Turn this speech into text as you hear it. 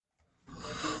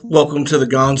Welcome to the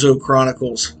Gonzo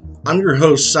Chronicles. I'm your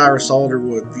host, Cyrus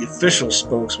Alderwood, the official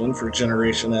spokesman for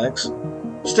Generation X.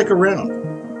 Stick around.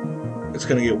 It's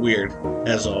going to get weird,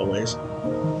 as always.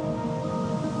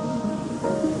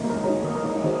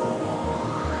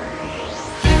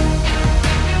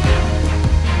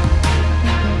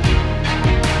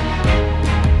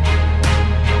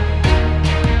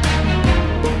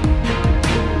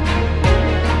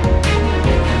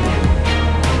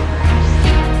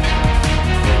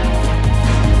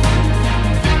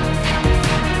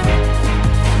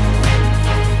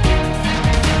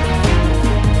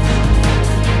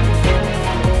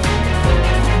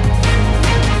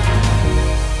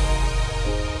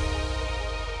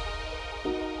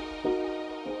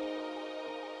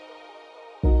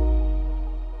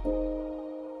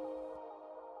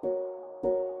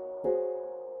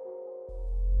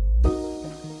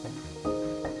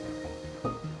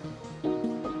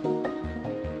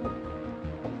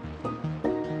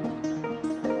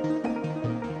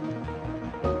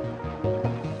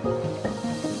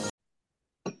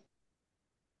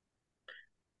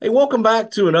 Hey, welcome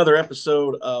back to another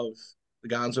episode of the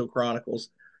Gonzo Chronicles.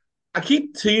 I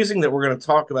keep teasing that we're going to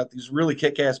talk about these really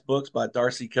kick-ass books by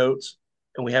Darcy Coates,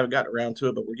 and we haven't gotten around to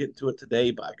it, but we're getting to it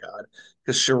today, by God,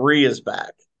 because Cherie is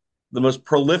back, the most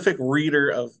prolific reader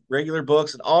of regular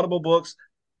books and audible books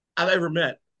I've ever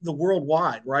met, the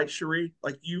worldwide, right, Cherie?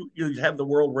 Like you have the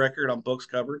world record on books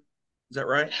covered. Is that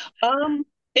right? Um,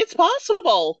 it's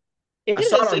possible. It I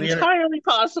saw it is on the internet. entirely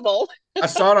possible. I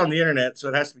saw it on the internet, so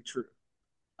it has to be true.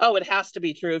 Oh, it has to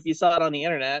be true if you saw it on the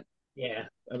internet. Yeah,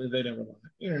 I mean they never lie.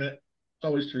 Internet, it's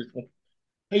always truthful.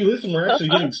 Hey, listen, we're actually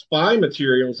getting spy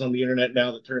materials on the internet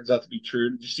now that turns out to be true.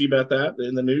 Did you see about that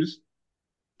in the news?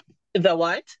 The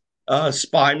what?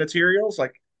 Spy materials,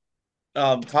 like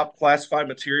top classified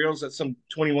materials that some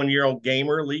 21-year-old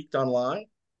gamer leaked online.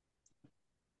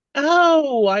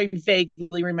 Oh, I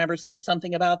vaguely remember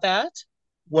something about that.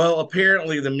 Well,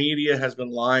 apparently the media has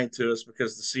been lying to us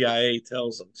because the CIA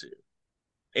tells them to.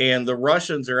 And the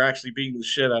Russians are actually beating the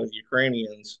shit out of the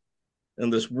Ukrainians in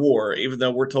this war, even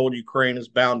though we're told Ukraine is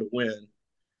bound to win.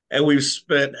 And we've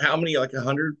spent how many, like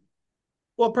 100,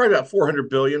 well, probably about 400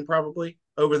 billion probably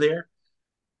over there.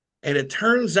 And it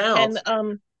turns out, And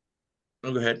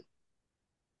oh, go ahead.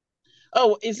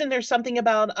 oh, isn't there something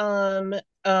about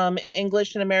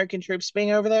English and American troops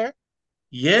being over there?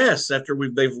 Yes, after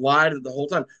they've lied the whole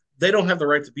time. They don't have the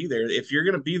right to be there. If you're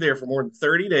going to be there for more than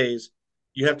 30 days,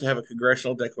 you have to have a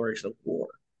congressional declaration of war.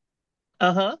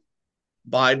 Uh-huh.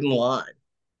 Biden lied.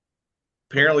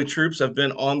 Apparently, troops have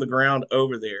been on the ground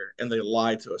over there and they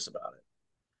lied to us about it.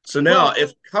 So now, Well,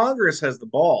 if Congress has the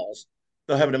balls,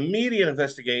 they'll have an immediate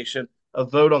investigation, a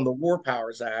vote on the War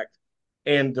Powers Act,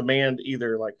 and demand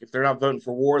either, like, if they're not voting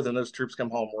for war, then those troops come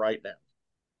home right now.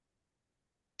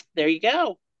 there you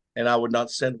go. And I would not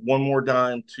send one more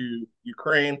dime to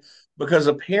Ukraine because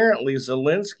apparently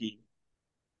Zelensky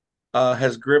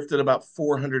has grifted about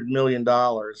 $400 million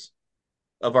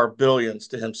of our billions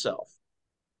to himself.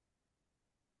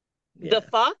 The Yeah,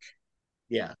 fuck?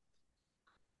 yeah,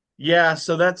 yeah.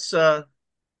 So that's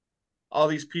all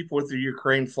these people with the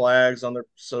Ukraine flags on their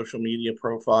social media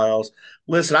profiles.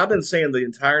 Listen, I've been saying the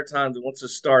entire time that once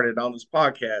this started on this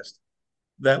podcast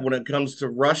that when it comes to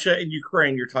Russia and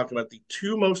Ukraine, you're talking about the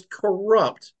two most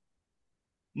corrupt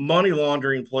money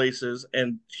laundering places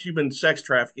and human sex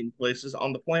trafficking places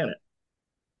on the planet.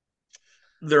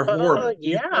 They're horrible.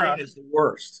 Yeah. Ukraine is the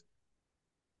worst.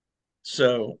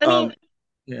 So, I mean,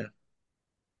 yeah,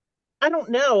 I don't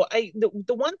know.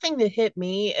 The one thing that hit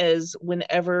me is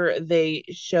whenever they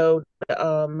showed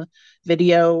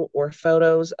video or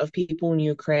photos of people in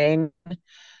Ukraine.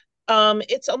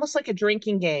 It's almost like a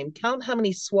drinking game. Count how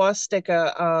many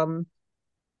swastika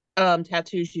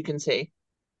tattoos you can see.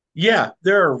 yeah,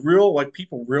 there are real like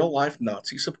people, real life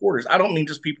Nazi supporters. I don't mean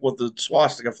just people with the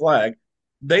swastika flag.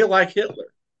 They like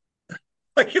Hitler.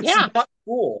 Like it's Yeah, not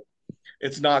cool.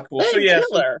 It's not cool. So hey yeah,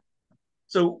 Hitler.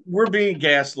 so we're being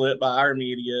gaslit by our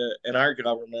media and our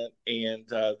government, and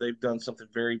they've done something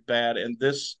very bad. And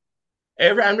this, I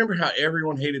remember how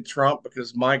everyone hated Trump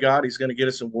because my God, he's going to get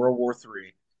us in World War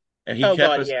III, and he Oh kept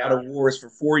God, us out yeah. of wars for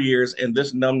 4 years. And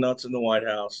this numbnuts in the White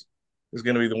House is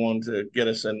going to be the one to get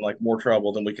us in like more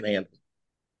trouble than we can handle.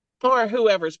 Or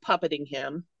whoever's puppeting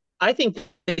him. I think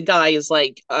the guy is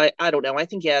like I don't know. I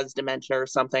think he has dementia or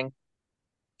something.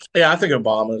 Yeah, I think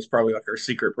Obama is probably like our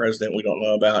secret president we don't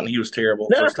know about, and he was terrible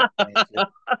first time around. Too.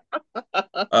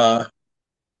 Uh,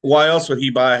 why else would he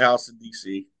buy a house in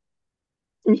D.C.?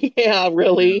 Yeah, Yeah.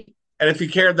 really. And if he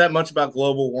cared that much about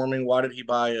global warming, why did he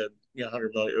buy a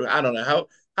 100 million? I don't know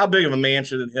how big of a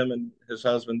mansion did him and his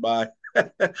husband buy.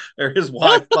 or his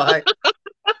wife buy.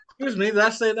 Excuse me, did I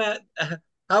say that?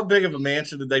 How big of a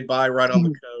mansion did they buy right on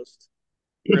the coast?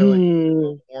 Really?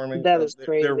 Global warming? That is They're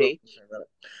real crazy. concerned about it.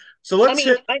 So I let's mean,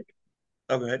 hit.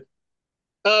 Oh, go ahead.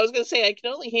 I was gonna say I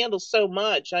can only handle so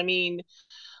much. I mean,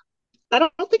 I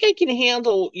don't think I can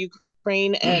handle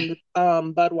Ukraine and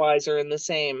Budweiser in the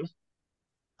same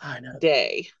I know.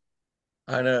 day.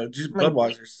 I know. Just Like,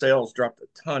 Budweiser sales dropped a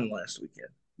ton last weekend.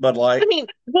 Bud I Light. mean,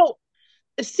 well,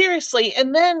 seriously.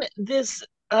 And then this,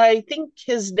 I think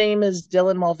his name is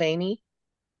Dylan Mulvaney,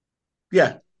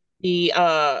 Yeah. the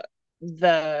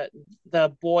the the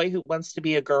boy who wants to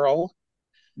be a girl,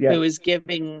 Yeah. who is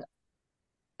giving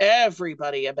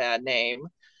everybody a bad name.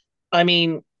 I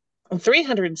mean,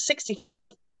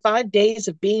 365 days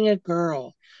of being a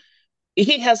girl.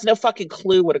 He has no fucking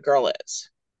clue what a girl is.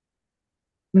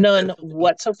 None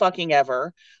whatsoever fucking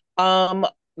ever. Um,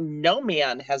 no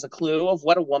man has a clue of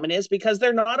what a woman is because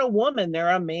they're not a woman, they're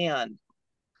a man.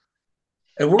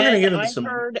 And we're going to And get into I some.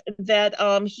 heard that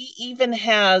he even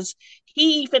has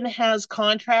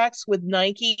contracts with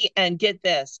Nike and get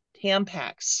this,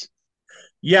 Tampax.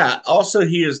 Yeah. Also,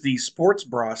 he is the sports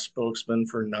bra spokesman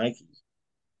for Nike.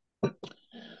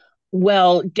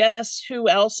 Well, guess who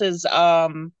else's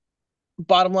bottom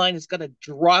line is going to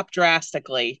drop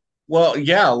drastically? Well,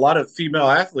 yeah, a lot of female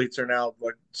athletes are now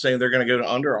like saying they're going to go to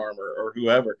Under Armour or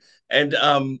whoever. And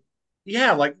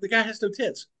yeah, like the guy has no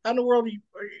tits. How in the world are you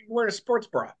wearing a sports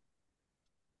bra?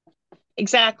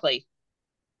 Exactly.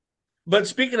 But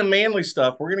speaking of manly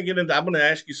stuff, we're going to get into. I'm going to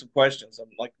ask you some questions on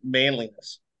like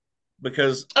manliness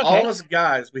because all of Okay. us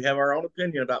guys, we have our own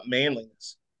opinion about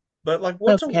manliness. But like,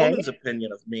 what's a Okay. woman's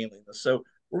opinion of manliness? So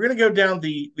we're going to go down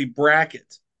the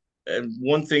bracket and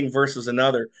one thing versus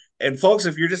another. And folks,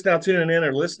 if you're just now tuning in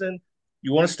or listening,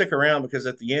 you want to stick around because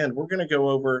at the end we're going to go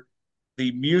over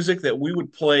the music that we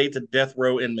would play to death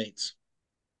row inmates.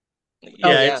 Oh, Yeah,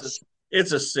 yes.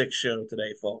 it's a sick show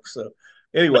today, folks. So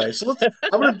anyway, so let's.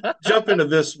 I'm going to jump into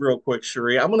this real quick,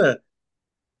 Sheree. I'm going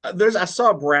to. There's I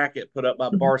saw a bracket put up by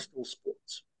Barstool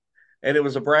Sports, and it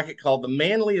was a bracket called the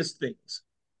manliest things.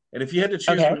 And if you had to choose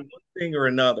Okay. between one thing or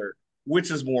another, which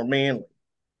is more manly?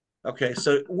 Okay,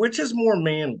 so which is more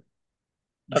manly?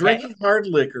 Okay. Drinking hard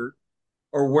liquor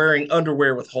or wearing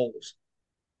underwear with holes?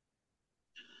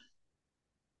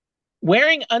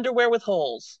 Wearing underwear with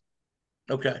holes.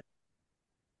 Okay,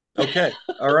 okay,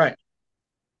 all right.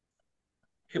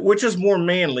 Which is more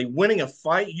manly, winning a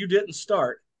fight you didn't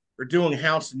start or doing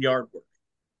house and yard work?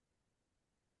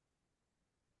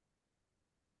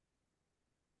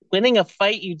 Winning a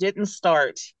fight you didn't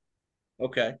start.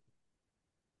 Okay,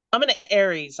 I'm an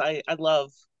Aries. I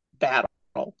love battle.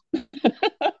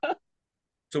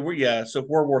 so we're yeah. So if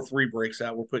World War III breaks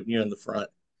out, we're putting you in the front.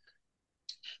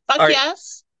 All Fuck right,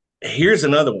 yes. here's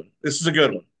another one. This is a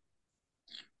good one.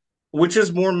 Which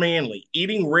is more manly,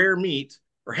 eating rare meat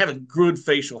or having good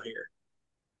facial hair?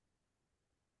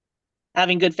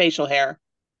 Having good facial hair.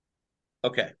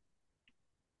 Okay.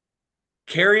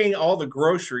 Carrying all the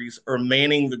groceries or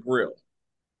manning the grill?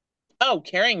 Oh,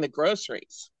 carrying the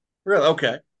groceries. Really?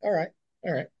 Okay. All right.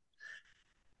 All right.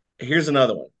 Here's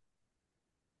another one.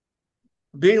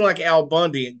 Being like Al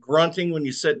Bundy and grunting when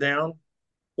you sit down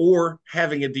or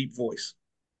having a deep voice.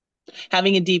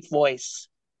 Having a deep voice.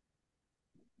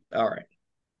 All right.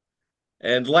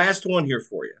 And last one here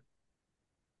for you.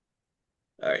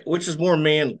 All right. Which is more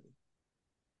manly?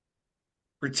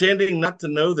 Pretending not to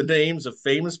know the names of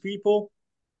famous people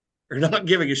or not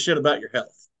giving a shit about your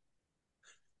health?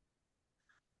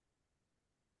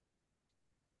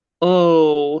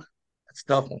 Oh, That's a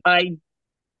tough one. I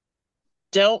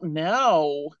don't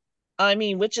know. I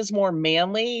mean, which is more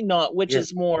manly? Not which Yeah.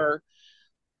 is more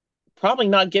probably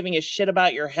not giving a shit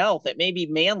about your health. It may be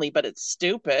manly, but it's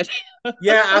stupid.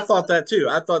 Yeah, I thought that too.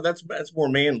 I thought that's more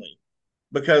manly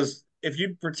because if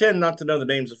you pretend not to know the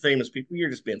names of famous people,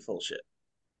 you're just being full of shit.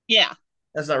 Yeah.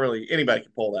 That's not really anybody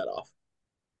can pull that off.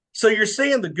 So you're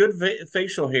saying the good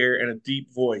facial hair and a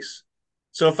deep voice.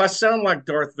 So if I sound like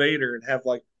Darth Vader and have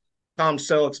like Tom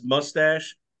Selleck's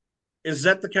mustache, is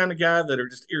that the kind of guy that are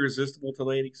just irresistible to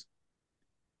ladies?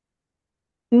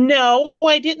 No,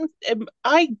 I didn't.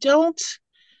 I don't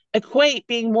equate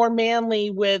being more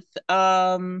manly with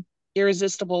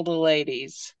irresistible to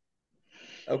ladies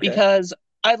Okay. because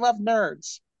I love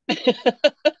nerds.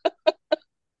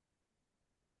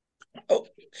 Oh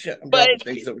shit, I'm But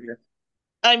dropping things over here.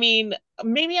 I mean,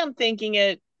 maybe I'm thinking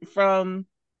it from,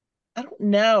 I don't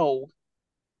know.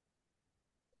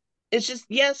 It's just,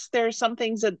 yes, there are some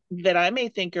things that I may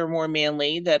think are more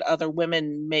manly that other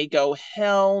women may go,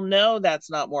 hell no, that's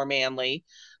not more manly.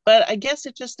 But I guess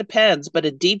it just depends. But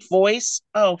a deep voice,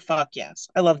 oh fuck yes.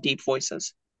 I love deep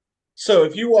voices. So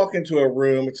if you walk into a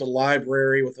room, it's a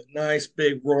library with a nice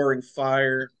big roaring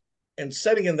fire, and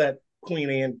sitting in that Queen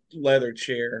Anne leather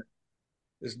chair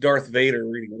is Darth Vader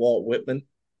reading Walt Whitman.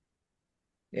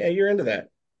 Yeah, you're into that.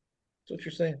 That's what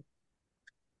you're saying.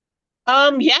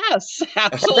 Yes,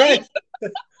 All actually. right.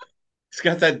 He's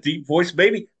got that deep voice.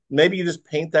 Maybe you just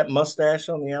paint that mustache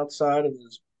on the outside of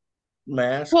his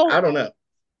mask. I Well, don't know.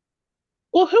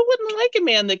 well, who wouldn't like a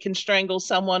man that can strangle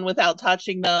someone without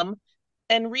touching them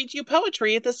and read you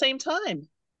poetry at the same time?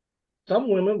 Some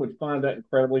women would find that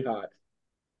incredibly hot.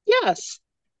 Yes.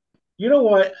 You know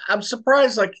what? I'm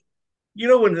surprised. Like,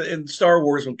 when in Star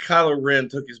Wars, when Kylo Ren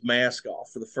took his mask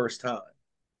off for the first time,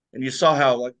 and you saw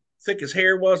how like thick his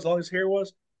hair was, long his hair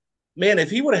was. Man, if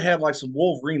he would have had like some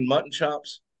Wolverine mutton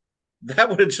chops, that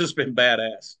would have just been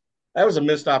badass. That was a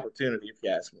missed opportunity, if you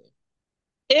ask me.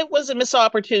 It was a missed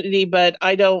opportunity, but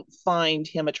I don't find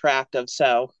him attractive.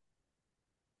 So,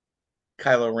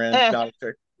 Kylo Ren, eh. not a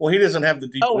fair. Well, he doesn't have the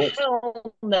deep Oh, voice.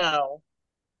 hell no.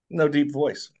 No deep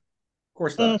voice. Of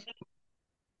course Mm, not.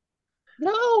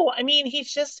 no, I mean,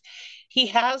 he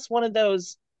has one of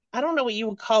those, I don't know what you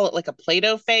would call it, like a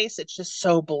Play-Doh face. It's just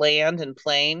so bland and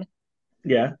plain.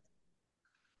 Yeah.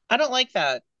 I don't like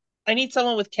that. I need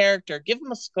someone with character. Give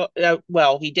him a scar.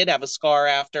 Well, he did have a scar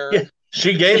Yeah.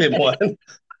 She gave him one.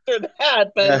 after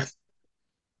that, Yeah. but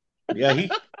Yeah.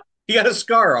 He got a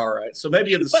scar, all right. So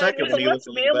maybe in the but it second was one, a he less looked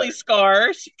a little manly better.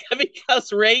 scar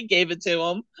because Ray gave it to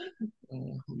him.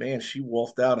 Oh, man, she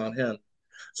wolfed out on him.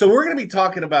 So we're going to be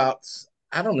talking about,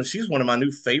 I don't know, she's one of my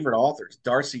new favorite authors,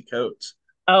 Darcy Coates.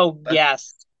 Oh, Uh,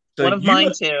 yes. So One of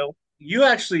mine too. you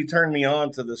actually turned me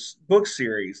on to this book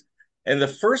series, and the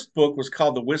first book was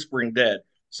called The Whispering Dead.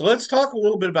 So let's talk a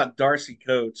little bit about Darcy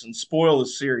Coates and spoil the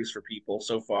series for people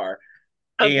so far.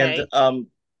 And Okay.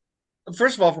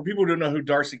 first of all, for people who don't know who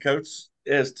Darcy Coates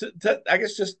is, I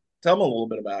guess just tell them a little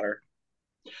bit about her.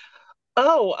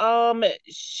 Oh,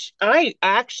 I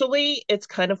actually, it's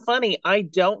kind of funny. I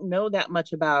don't know that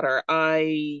much about her.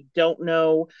 I don't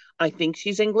know. I think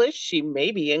she's English. She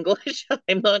may be English.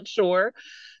 I'm not sure.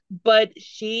 But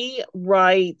she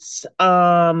writes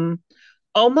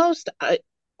almost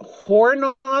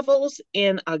horror novels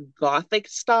in a gothic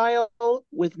style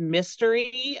with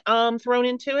mystery thrown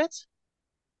into it.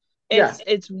 Yeah,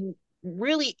 It's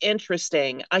really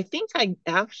interesting. I think I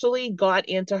actually got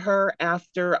into her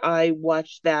after I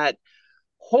watched that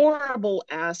horrible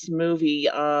ass movie,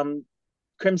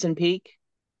 Crimson Peak.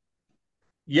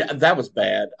 yeah, that was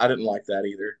bad. I didn't like that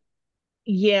either.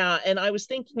 Yeah, and I was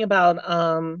thinking about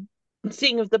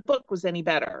seeing if the book was any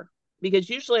better because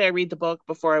usually I read the book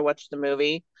before I watch the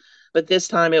movie, but this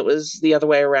time it was the other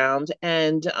way around.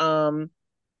 And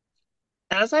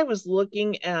as I was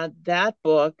looking at that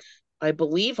book, I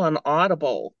believe on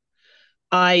Audible,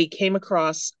 I came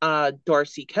across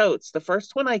Darcy Coates. The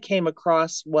first one I came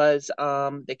across was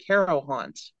The Carrow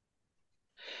Haunt,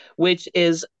 which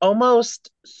is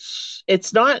almost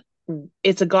it's not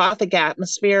it's a gothic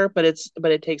atmosphere, but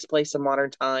it takes place in modern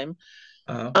time.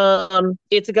 Uh,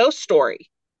 It's a ghost story.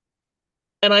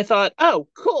 And I thought, oh,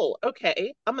 cool.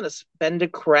 Okay, I'm gonna spend a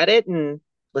credit and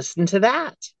listen to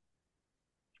that.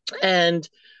 And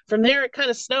from there it kind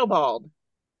of snowballed.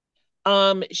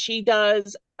 She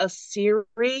does a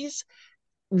series.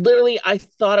 Literally, I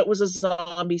thought it was a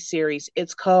zombie series.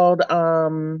 It's called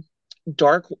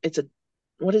Dark. It's a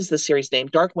what is the series name?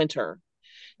 Dark Winter.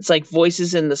 It's like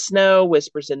voices in the snow,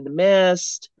 whispers in the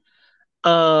mist.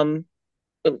 Um,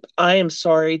 I am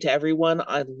sorry to everyone.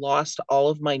 I lost all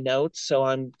of my notes, so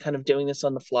I'm kind of doing this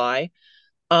on the fly.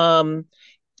 Um,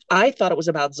 I thought it was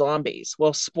about zombies.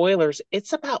 Well, spoilers,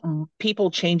 it's about people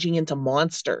changing into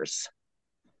monsters.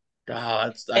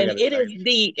 God, I And gotta tell you,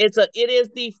 it is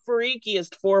the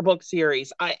freakiest four-book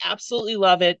series. I absolutely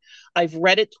love it. I've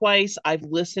read it twice. I've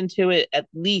listened to it at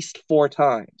least four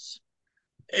times.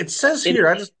 it says It here,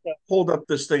 I is just pulled up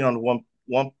this thing on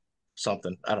one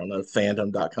something, I don't know,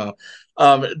 fandom.com.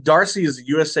 Darcy is a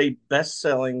USA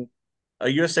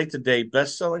Today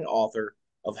best-selling author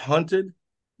of Hunted,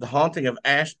 The Haunting of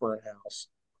Ashburn House,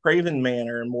 Craven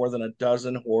Manor, and more than a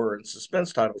dozen horror and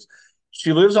suspense titles.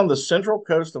 She lives on the central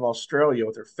coast of Australia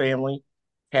with her family,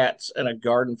 cats, and a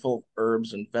garden full of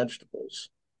herbs and vegetables.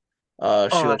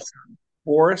 She loves awesome.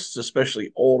 forests,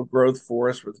 especially old growth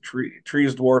forests where the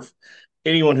trees dwarf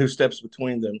anyone who steps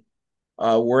between them.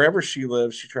 Wherever she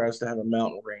lives, she tries to have a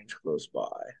mountain range close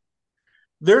by.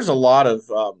 There's a lot of,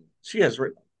 she has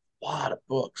written a lot of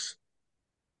books.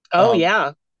 Oh Um,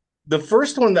 yeah. the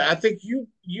first one that I think you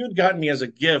had gotten me as a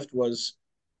gift was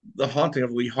The Haunting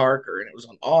of Lee Harker, and it was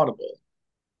on Audible.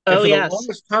 And Oh, for the yes.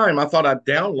 longest time, I thought I'd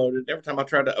downloaded it. Every time I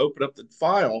tried to open up the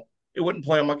file, it wouldn't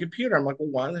play on my computer. I'm like, well,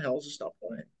 why the hell is this not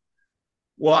playing?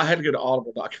 Well, I had to go to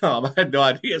audible.com. I had no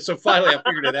idea. So finally I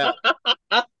figured it out.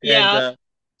 And Yeah.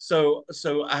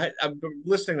 I'm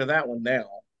listening to that one now.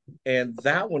 And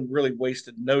that one really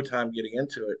wasted no time getting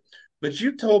into it. But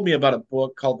you told me about a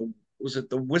book called was it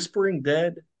The Whispering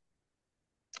Dead? It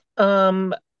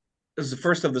Um, was the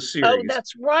first of the oh, series.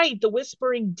 that's right. The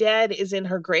Whispering Dead is in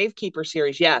her Gravekeeper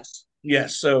series. Yes.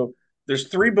 Yes. So there's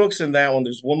three books in that one.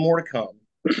 There's one more to come.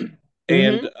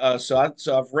 And Mm-hmm. so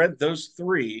I've read those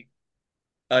three,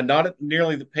 not at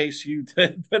nearly the pace you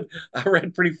did, but I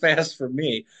read pretty fast for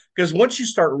me because once you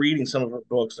start reading some of her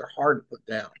books, they're hard to put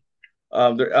down.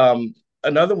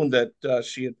 Another one that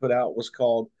she had put out was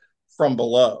called From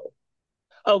Below.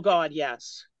 Oh God,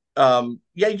 yes.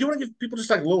 Yeah, you want to give people just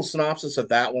like a little synopsis of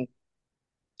that one?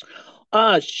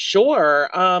 Sure.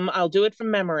 I'll do it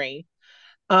from memory.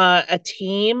 A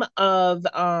team of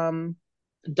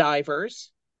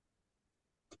divers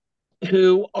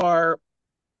who are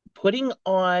putting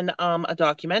on a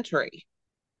documentary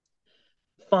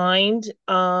find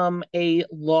a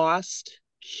lost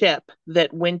ship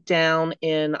that went down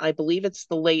in, I believe it's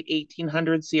the late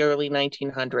 1800s, the early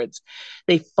 1900s.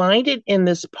 They find it in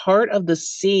this part of the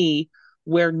sea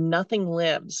where nothing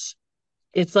lives.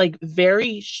 It's like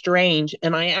very strange.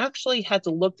 And I actually had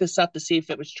to look this up to see if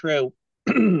it was true.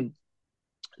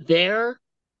 There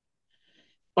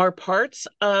are parts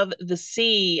of the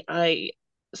sea, I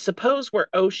suppose, where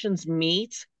oceans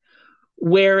meet,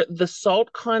 where the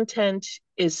salt content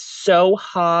is so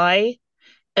high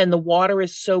and the water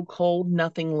is so cold,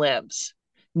 nothing lives.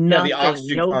 Yeah, the Nothing.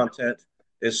 oxygen No, content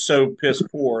is so piss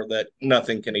poor that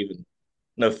nothing can even,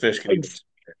 no fish can even. ex-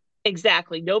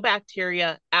 exactly. No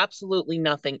bacteria, absolutely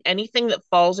nothing. Anything that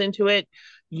falls into it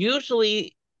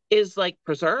usually is like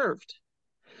preserved.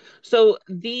 So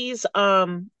these,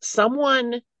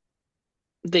 someone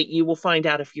that you will find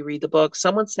out if you read the book,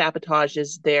 someone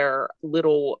sabotages their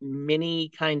little mini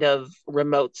kind of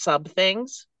remote sub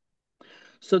things.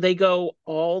 So they go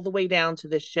all the way down to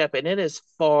this ship and it is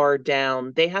far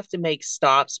down. They have to make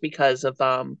stops because of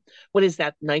what is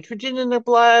that, nitrogen in their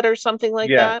blood or something like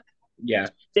Yeah, that? yeah,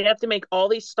 They have to make all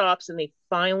these stops and they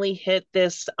finally hit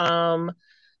this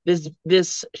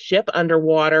ship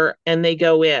underwater and they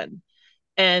go in.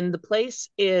 And the place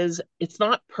is, it's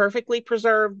not perfectly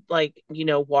preserved, like,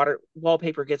 water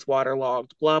wallpaper gets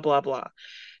waterlogged, blah blah blah.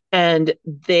 And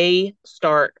they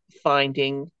start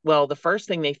finding, well, the first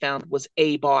thing they found was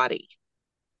a body,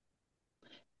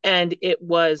 and it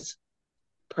was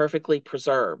perfectly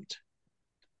preserved.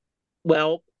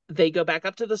 Well, they go back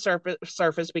up to the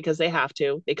surface because they have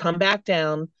to. They come back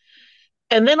down,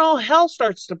 and then all hell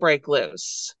starts to break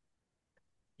loose.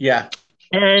 yeah.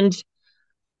 And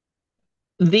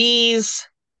these,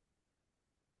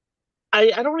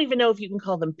 I don't even know if you can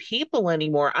call them people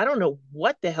anymore. I don't know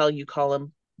what the hell you call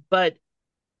them, but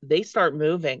they start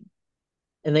moving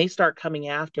and they start coming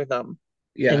after them.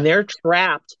 And Yeah. they're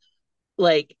trapped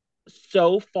like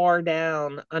so far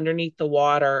down underneath the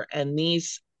water. And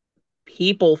these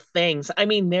people things, I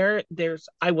mean, there's,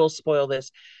 I will spoil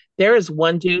this. There is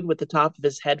one dude with the top of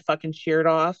his head fucking sheared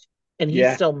off and he's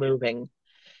Yeah. still moving.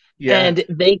 Yeah. And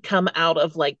they come out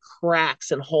of like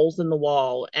cracks and holes in the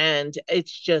wall. And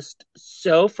it's just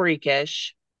so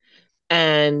freakish.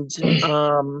 And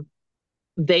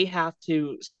they have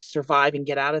to survive and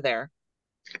get out of there.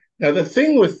 Now the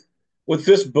thing with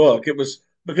this book, it was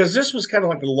because this was kind of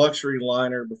like a luxury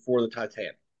liner before the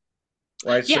Titanic,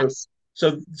 right? Yes,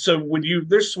 So when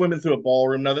they're swimming through a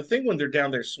ballroom. Now the thing when they're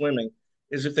down there swimming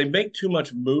is if they make too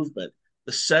much movement,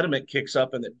 the sediment kicks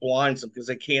up and it blinds them because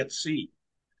they can't see,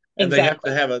 and they have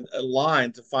to exactly. have a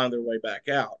line to find their way back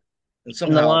out, and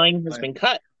And the somehow they line has find been it.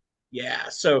 cut. Yeah,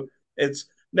 so it's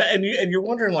and you're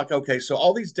wondering like, okay, so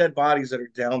all these dead bodies that are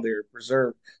down there are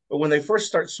preserved, but when they first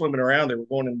start swimming around, they were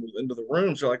going into the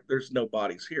rooms. They're like, "There's no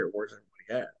bodies here. Where's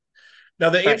everybody at?" Now,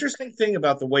 the Right. interesting thing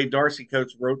about the way Darcy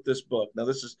Coates wrote this book, now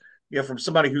this is from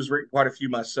somebody who's written quite a few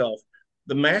myself.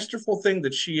 The masterful thing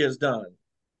that she has done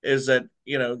is that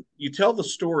you tell the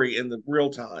story in the real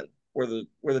time where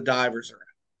the divers are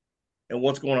and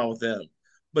what's going on with them.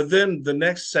 But then the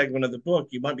next segment of the book,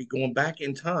 you might be going back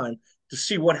in time to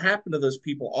see what happened to those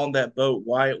people on that boat,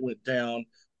 why it went down,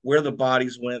 where the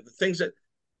bodies went, the things that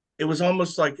it was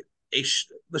almost like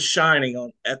the shining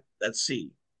on at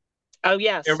sea. Oh,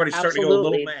 yes, Everybody's starting to go a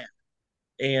little absolutely. mad,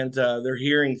 and they're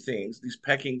hearing things, these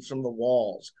peckings from the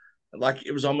walls, like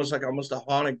it was almost a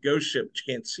haunted ghost ship, but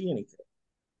you can't see anything.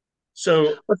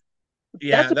 So Well,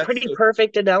 yeah, that's a that's pretty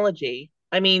perfect analogy.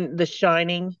 I mean, The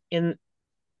Shining in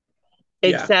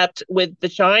Yeah, Except with the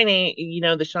shiny,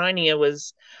 the shiny, it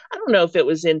was, I don't know if it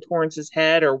was in Torrance's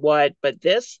head or what, but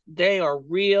they are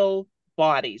real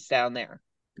bodies down there.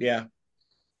 yeah.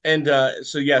 And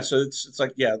so yeah, so it's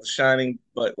like yeah, The Shining,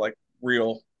 but like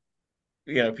real,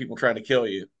 people trying to kill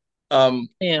you. Um,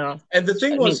 Yeah. and the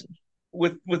thing I mean, was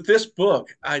with this book,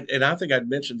 I think I'd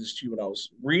mentioned this to you when I was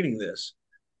reading this.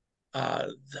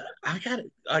 I got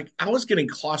like I was getting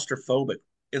claustrophobic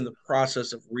in the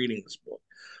process of reading this book.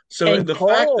 So and the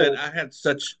fact that cold. I had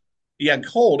such yeah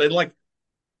cold and like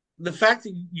the fact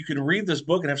that you can read this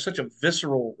book and have such a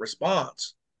visceral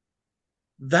response,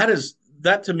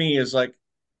 that to me is like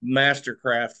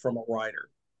mastercraft from a writer.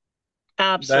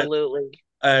 That Absolutely.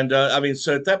 and I mean,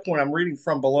 so at that point, I'm reading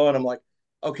From Below, and I'm like,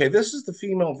 okay, this is the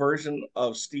female version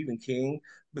of Stephen King,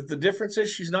 but the difference is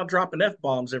she's not dropping f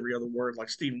bombs every other word like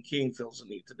Stephen King feels the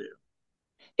need to do.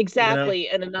 You know, Exactly.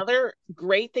 And another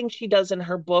great thing she does in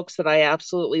her books that I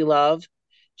absolutely love,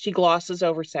 she glosses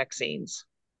over sex scenes.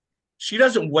 she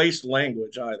doesn't waste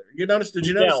language either. You notice? Did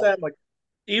you notice No, that? Like,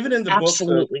 even in the book,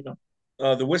 absolutely not.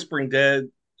 the Whispering Dead,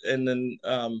 and then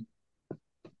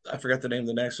I forgot the name of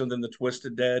the next one, then the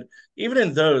Twisted Dead. Even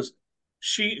in those,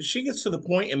 she gets to the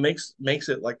point and makes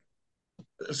it like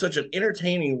such an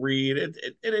entertaining read.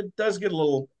 It does get a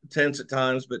little tense at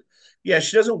times, but yeah,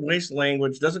 she doesn't waste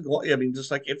language. Doesn't I mean,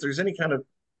 just like if there's any kind of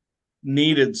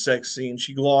needed sex scene,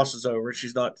 she glosses over.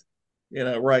 She's not,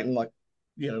 writing like,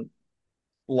 you know,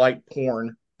 light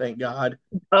porn. Thank God.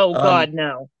 Oh Um, God,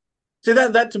 no. See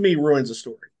that to me ruins the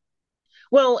story.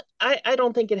 Well, I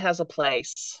don't think it has a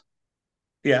place.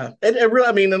 Yeah, and really,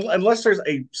 I mean, unless there's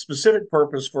a specific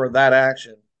purpose for that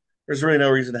action, there's really no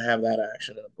reason to have that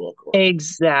action in a book or a movie.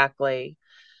 Exactly.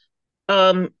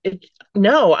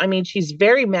 No, I mean she's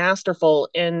very masterful.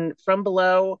 And From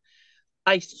Below,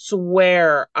 I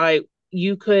swear, I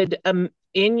you could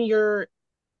in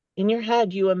your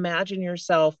head you imagine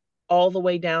yourself all the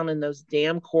way down in those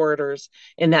damn corridors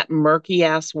in that murky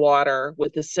ass water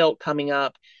with the silt coming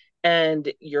up,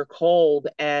 and you're cold,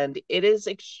 and it is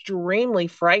extremely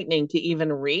frightening to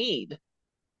even read.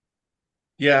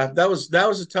 Yeah, that was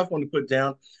a tough one to put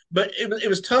down, but it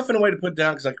was tough in a way to put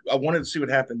down because I wanted to see what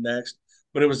happened next,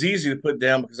 but it was easy to put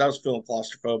down because I was feeling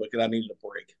claustrophobic and I needed a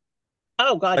break.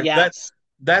 Oh God, Like yes.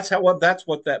 that's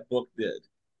what that book did.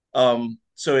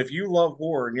 So if you love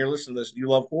horror and you're listening to this, and you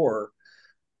love horror.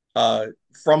 Uh,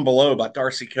 From Below by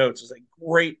Darcy Coates is a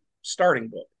great starting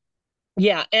book.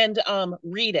 Yeah, and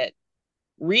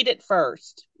read it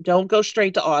first, don't go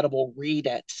straight to Audible, read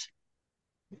it.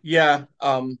 Yeah,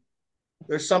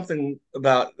 there's something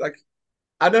about like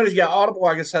I noticed. Yeah, Audible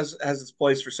I guess has its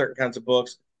place for certain kinds of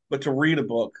books, but to read a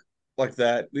book like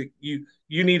that, you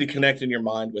need to connect in your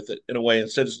mind with it in a way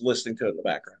instead of just listening to it in the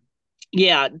background.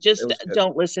 Yeah, It just was good.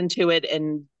 don't listen to it.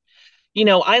 And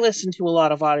I listen to a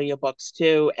lot of audiobooks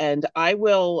too, and I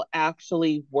will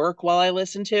actually work while I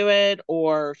listen to it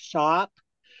or shop.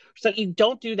 So you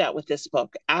don't do that with this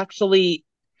book. Actually,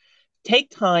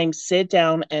 take time, sit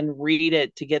down and read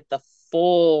it to get the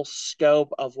full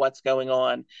scope of what's going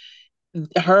on.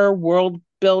 Her world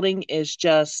building is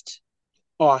just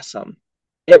awesome.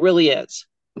 It really is.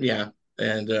 Yeah,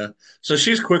 and so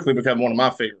she's quickly become one of my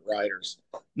favorite writers.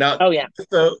 Now, Oh yeah.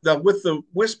 with the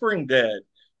Whispering Dead,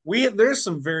 we there's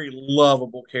some very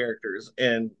lovable characters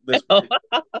in this particular.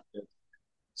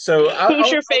 So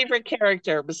Who's your favorite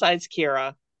character besides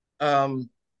Kira? um,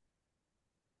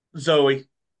 Zoe,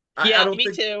 I Yeah, don't me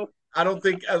think too.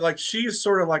 like she's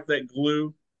sort of like that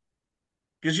glue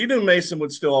because you knew Mason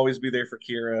would still always be there for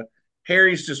Kira.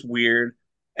 Harry's just weird.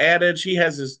 Adage, he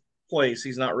has his place.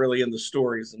 He's not really in the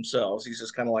stories themselves. He's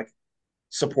just kind of like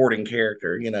supporting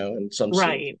character, in some scenes.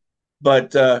 Right.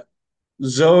 But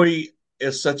Zoe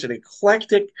is such an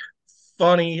eclectic,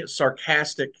 funny,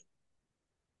 sarcastic,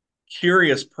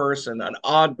 curious person, an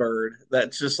odd bird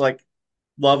that's just like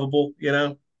lovable.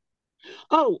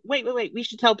 Oh, wait. We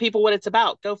should tell people what it's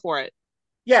about. Go for it.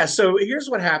 Yeah, so here's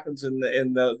what happens in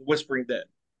the Whispering Dead.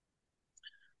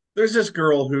 There's this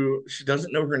girl who she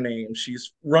doesn't know her name.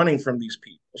 She's running from these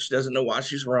people. She doesn't know why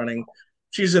she's running.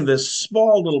 She's in this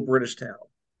small little British town,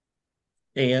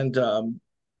 and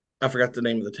I forgot the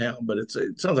name of the town, but it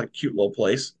sounds like a cute little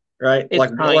place, right?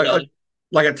 It's tiny.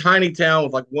 Like a tiny town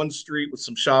with like one street with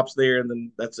some shops there, and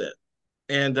then that's it.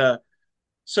 And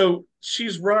so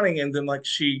she's running, and then like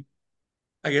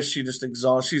I guess she's just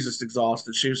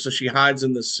exhausted. She hides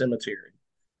in this cemetery,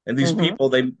 and these Hmm. people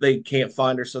they can't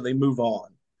find her, so they move on,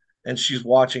 and she's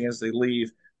watching as they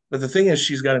leave. But the thing is,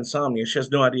 she's got insomnia. She has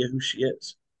no idea who she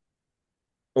is,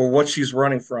 or what she's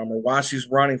running from, or why she's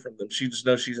running from them. She just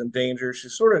knows she's in danger.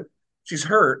 She's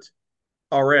hurt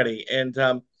already, and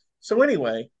so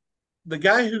anyway, the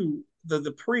guy who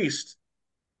the priest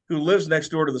who lives next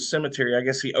door to the cemetery, I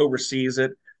guess he oversees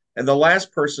it. And the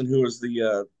last person who was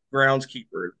the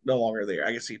groundskeeper no longer there.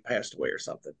 I guess he passed away or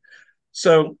something.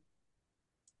 So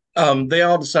they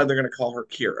all decide they're going to call her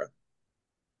Kira.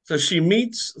 So she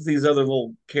meets these other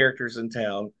little characters in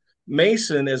town.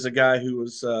 Mason is a guy who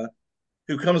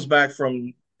comes back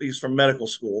from he's from medical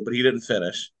school, but he didn't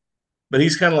finish. But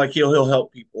he's kind of like he'll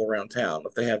help people around town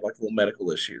if they have like little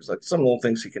medical issues, like some little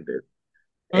things he can do.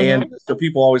 And Hmm. so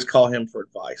people always call him for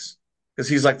advice because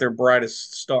he's like their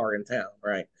brightest star in town,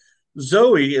 right?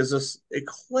 Zoe is this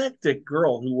eclectic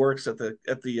girl who works at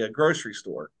the grocery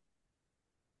store,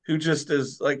 who just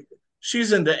is like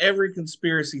she's into every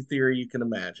conspiracy theory you can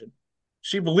imagine.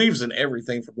 She believes in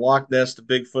everything from Loch Ness to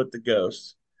Bigfoot to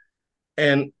ghosts.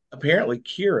 And apparently,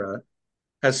 Kira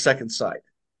has second sight.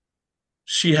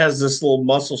 She has this little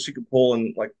muscle she can pull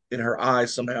in like in her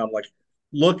eyes somehow, like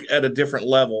look at a different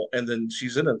level, and then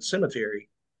she's in a cemetery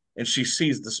and she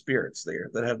sees the spirits there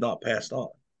that have not passed on.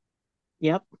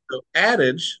 Yep. So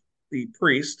Adage, the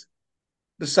priest,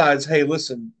 decides, hey,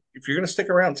 listen, if you're gonna stick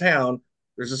around town,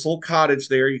 there's this little cottage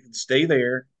there. You can stay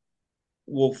there.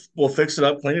 We'll fix it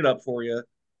up, clean it up for you. It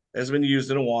hasn't been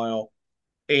used in a while,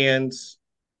 and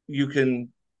you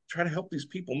can try to help these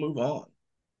people move on.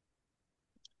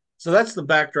 So that's the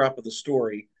backdrop of the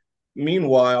story.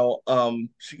 Meanwhile,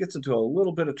 she gets into a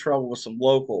little bit of trouble with some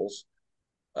locals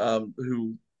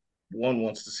who one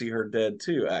wants to see her dead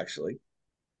too, actually,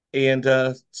 and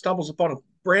stumbles upon a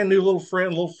brand new little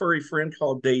friend, little furry friend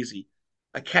called Daisy,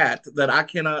 a cat that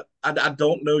I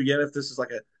don't know yet if this is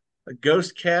like a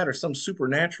ghost cat or some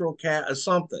supernatural cat or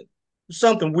something. There's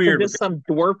something Is weird with this it. some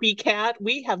dwarfy cat?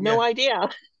 We have Yeah. no idea.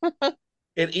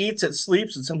 It eats, it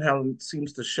sleeps, and somehow it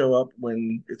seems to show up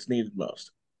when it's needed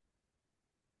most.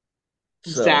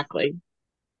 So, Exactly.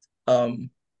 um,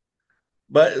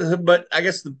 but I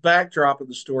guess the backdrop of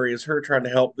the story is her trying to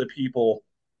help the people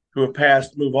who have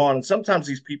passed move on. And sometimes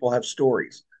these people have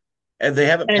stories and they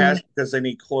haven't And passed because they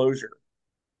need closure.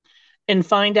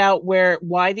 find out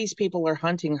why these people are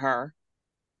hunting her.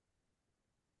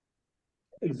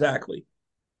 Exactly.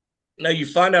 Now you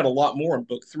find out a lot more in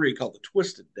book three called The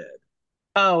Twisted Dead.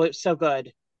 Oh, it's so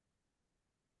good.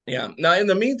 Yeah. Now in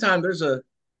the meantime, there's a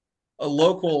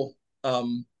local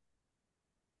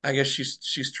I guess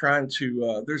she's trying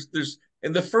to there's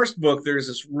in the first book there's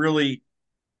this really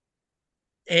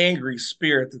angry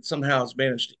spirit that somehow has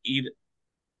managed to eat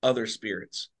other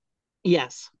spirits.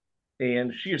 Yes.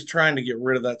 And she is trying to get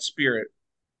rid of that spirit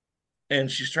and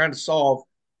she's trying to solve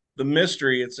the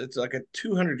mystery. It's like a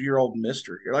 200-year-old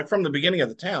mystery, like from the beginning of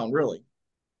the town, really.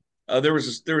 There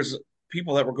was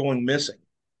people that were going missing.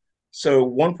 So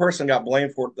one person got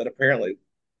blamed for it that apparently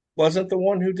wasn't the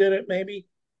one who did it, maybe.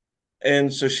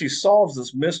 And so she solves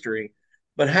this mystery,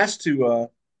 but has to.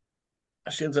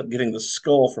 She ends up getting the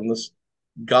skull from this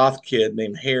goth kid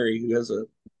named Harry, who has a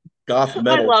goth I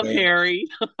metal love band. Harry.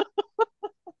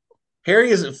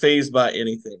 Harry isn't phased by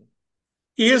anything.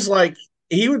 He is like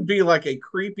he would be like a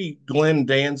creepy Glenn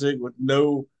Danzig with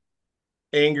no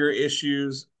anger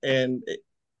issues, and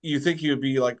you think he would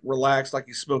be like relaxed, like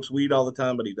he smokes weed all the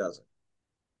time, but he doesn't.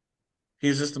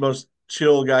 He's just the most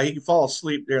chill guy. He can fall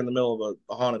asleep there in the middle of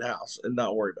a haunted house and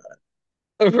not worry about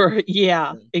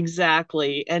Yeah, it.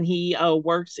 exactly. And he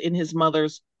works in his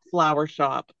mother's flower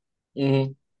shop.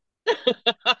 Mm-hmm.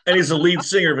 And he's the lead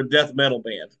singer of a death metal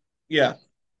band. Yeah,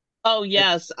 Oh,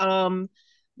 yes.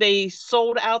 They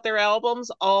sold out their albums,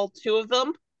 all two of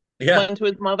them, yeah. one to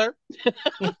his mother.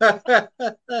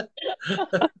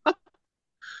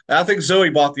 I think Zoe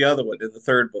bought the other one in the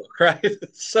third book, right?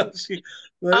 So she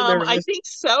there I was think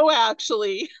so,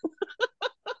 actually.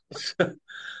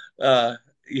 uh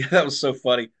yeah, that was so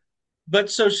funny. But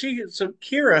so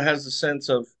Kira has a sense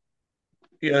of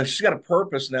she's got a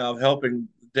purpose now of helping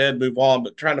the dead move on,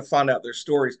 but trying to find out their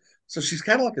stories. So she's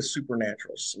kind of like a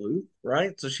supernatural sleuth,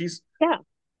 right? So she's Yeah.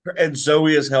 and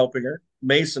Zoe is helping her,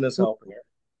 Mason is helping her,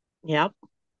 Yep.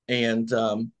 and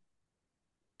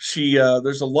she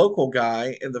there's a local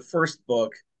guy in the first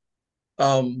book,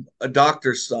 a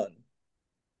doctor's son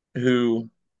who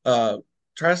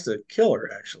tries to kill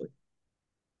her actually,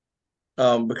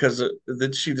 because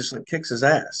then she just like, kicks his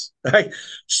ass. Right?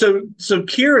 So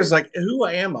Kira's like, who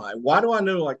am I? Why do I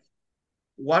know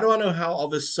why do I know how all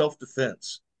this self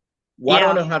defense? Why do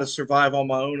I Yeah. know how to survive on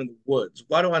my own in the woods?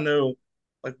 Why do I know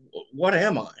like what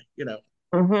am I?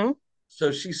 Hmm.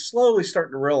 So she's slowly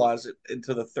starting to realize it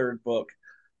into the third book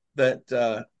that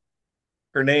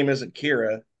her name isn't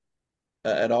Kira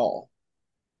at all,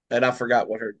 and I forgot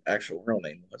what her actual real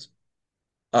name was.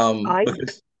 I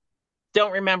Because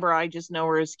don't remember. I just know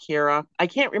her as Kira. I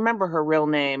can't remember her real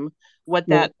name. what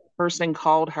Well, that person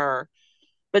called her.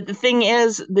 But the thing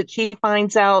is that she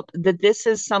finds out that this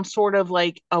is some sort of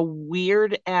like a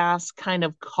weird ass kind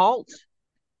of cult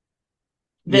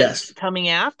that's yes, coming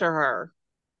after her.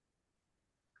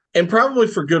 and probably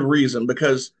for good reason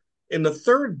because in the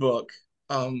third book,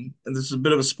 and this is a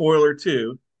bit of a spoiler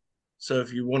too. So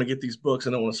if you want to get these books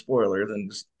and don't want a spoiler, then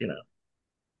just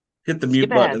hit the Skip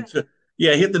mute button ahead. until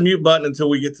yeah, hit the mute button until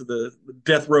we get to the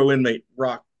death row inmate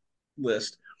rock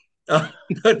list. Uh,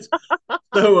 but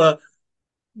so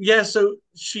yeah, so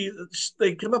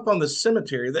they come up on the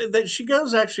cemetery. She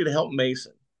goes actually to help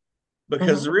Mason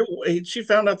because Hmm. the real she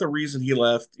found out the reason he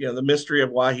left. The mystery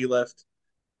of why he left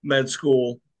med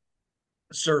school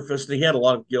surfaced. And he had a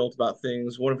lot of guilt about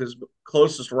things. One of his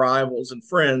closest rivals and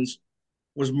friends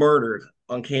was murdered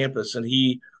on campus, and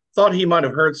he thought he might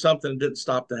have heard something and didn't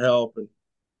stop to help,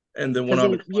 and then went Because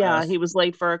on to yeah, class. he was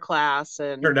late for a class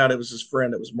and Turned out it was his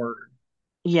friend that was murdered.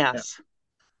 Yeah. yes,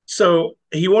 So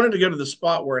he wanted to go to the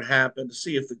spot where it happened to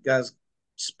see if the guy's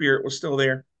spirit was still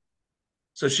there,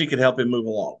 so she could help him move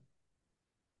along.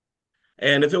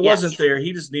 And if it wasn't yes, there,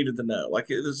 he just needed to know. Like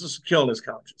it was just killing his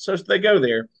conscience. So they go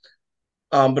there.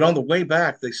 But on the way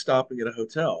back, they stop and get a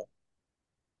hotel.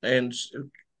 And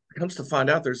it comes to find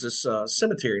out there's this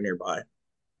cemetery nearby.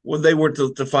 Well, they were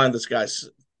to find this guy's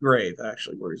grave,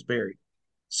 actually, where he's buried.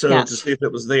 So to yes, see if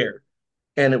it was there.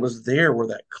 And it was there where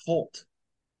that cult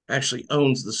actually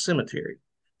owns the cemetery.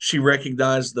 She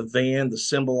recognized the van, the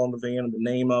symbol on the van, and the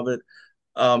name of it.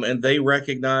 And they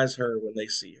recognize her when they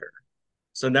see her.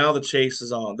 So now the chase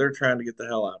is on. They're trying to get the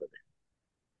hell out of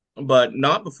there, but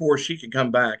not before she can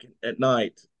come back at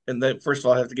night. And they first of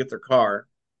all have to get their car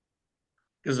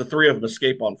because the three of them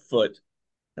escape on foot.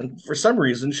 And for some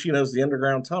reason, she knows the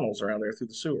underground tunnels around there through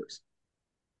the sewers.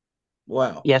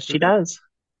 Wow. yes, she does.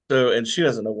 So, and she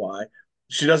doesn't know why.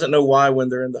 She doesn't know why when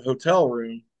they're in the hotel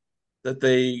room that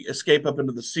they escape up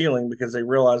into the ceiling because they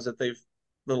realize that the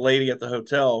lady at the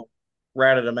hotel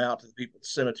ratted them out to the people at the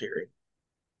cemetery.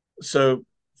 So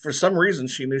for some reason,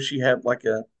 she knew she had like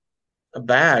a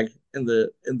bag in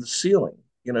the ceiling.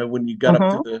 When you got up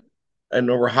through Hmm. the and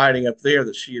were hiding up there,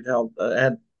 that she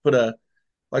had put a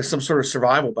like some sort of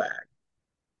survival bag.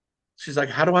 She's like,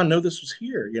 how do I know this was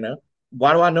here?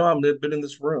 Why do I know I've been in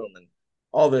this room and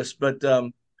all this? But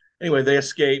anyway, they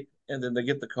escape and then they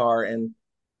get the car, and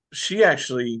she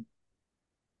actually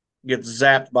gets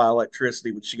zapped by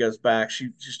electricity when she goes back.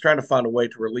 She's trying to find a way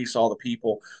to release all the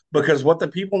people because what the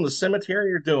people in the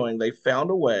cemetery are doing, they found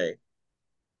a way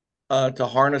to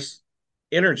harness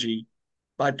energy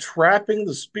by trapping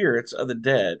the spirits of the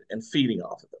dead and feeding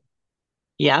off of them,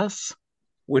 Yes,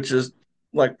 which is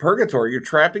like purgatory. You're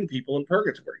trapping people in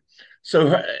purgatory.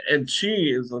 So, and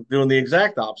she is doing the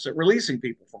exact opposite, releasing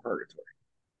people from purgatory.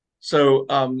 So,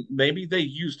 maybe they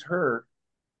used her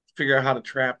to figure out how to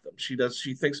trap them. She does.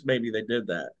 She thinks maybe they did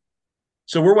that.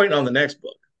 So we're waiting on the next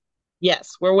book.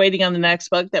 yes, we're waiting on the next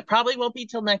book that probably won't be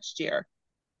till next year.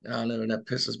 I know, and that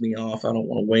pisses me off. I don't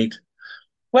want to wait,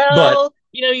 but Well,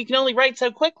 you can only write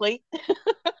so quickly.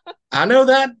 I know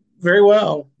that very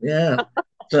well. Yeah.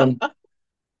 So,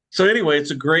 so anyway,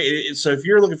 it's a great. So if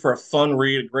you're looking for a fun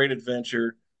read, a great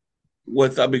adventure,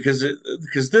 with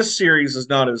because this series is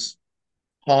not as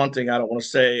haunting, I don't want to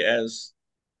say, as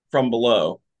From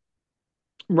Below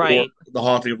or Right. The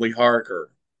Haunting of Lee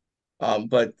Harker.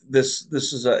 But this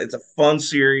is it's a fun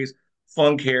series,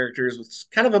 fun characters with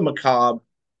kind of a macabre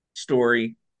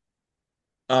story.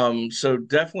 So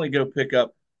definitely go pick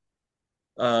up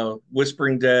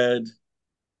Whispering Dead.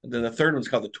 And then the third one's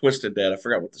called The Twisted Dead. I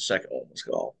forgot what the second one was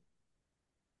called.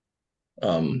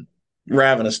 Um,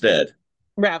 Ravenous Dead.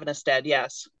 Ravenous Dead,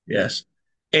 yes. Yes.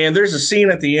 And there's a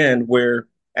scene at the end where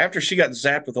after she got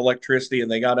zapped with electricity and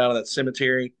they got out of that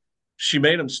cemetery, she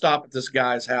made them stop at this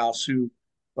guy's house who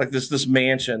like this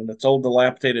mansion, this old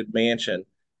dilapidated mansion.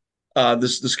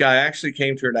 This guy actually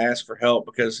came to her to ask for help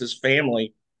because his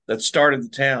family that started the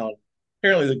town,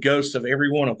 apparently the ghost of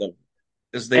every one of them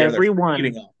is there. They're Everyone.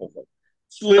 feeding off of him.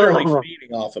 It's literally Oh,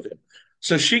 feeding off of him.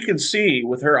 So she can see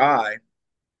with her eye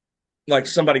like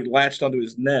somebody latched onto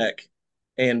his neck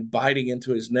and biting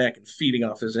into his neck and feeding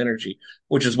off his energy,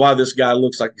 which is why this guy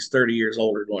looks like he's 30 years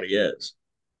older than what he is.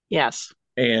 yes.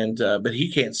 And but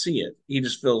he can't see it. He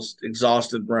just feels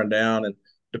exhausted, run down, and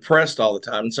depressed all the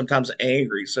time, and sometimes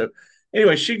angry. So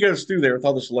anyway, she goes through there with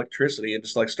all this electricity and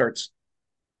just like starts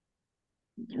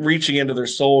reaching into their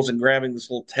souls and grabbing this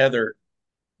little tether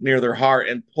near their heart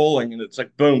and pulling, and it's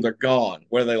like boom, they're gone,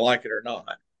 whether they like it or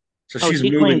not. So Oh, she's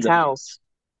she moving cleans them. house.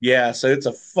 Yeah, so it's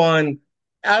a fun.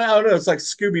 I don't know. It's like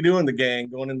Scooby Doo and the gang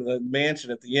going into the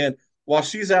mansion at the end while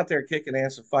she's out there kicking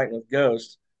ass and fighting with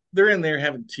ghosts. they're in there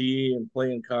having tea and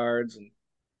playing cards and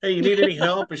hey, you need any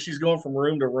help? And she's going from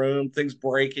room to room, things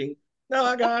breaking. No,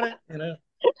 I got it.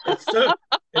 It's so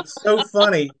it's so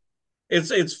funny.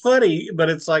 It's funny, but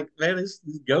it's like, man, these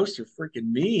ghosts are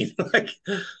freaking mean. Like,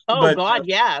 Oh but God,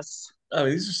 yes. I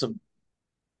mean, these are some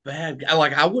bad.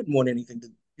 Like, I wouldn't want anything to,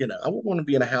 I wouldn't want to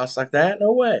be in a house like that.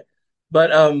 No way.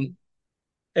 But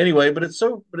anyway, but it's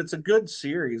a good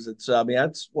series. It's I mean,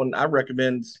 that's one I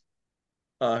recommend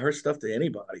her stuff to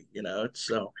anybody. It's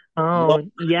well Oh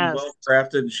written, yes. well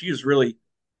crafted, and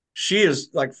she has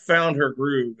like found her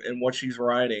groove in what she's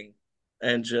writing,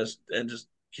 and just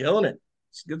killing it.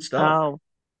 It's good stuff. Oh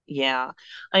yeah.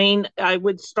 I mean, I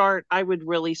would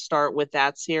really start with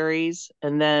that series,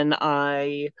 and then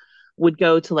I would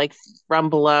go to like From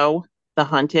Below, The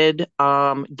Hunted,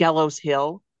 Gallows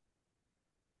Hill.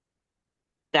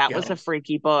 That was a Gallows.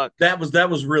 freaky book. That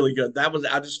was really good.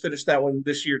 I just finished that one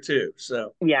this year too.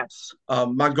 So Yes.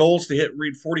 my goal is to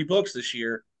read 40 books this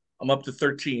year. I'm up to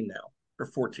 13 now or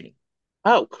 14.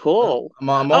 Oh, So cool. I'm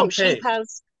Oh, on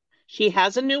pace. she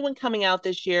has a new one coming out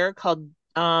this year called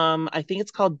I think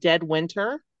it's called Dead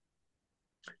Winter.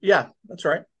 Yeah, that's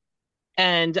right.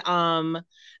 And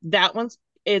that one's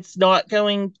it's not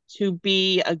going to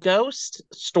be a ghost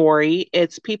story.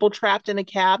 It's people trapped in a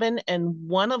cabin and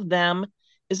one of them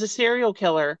is a serial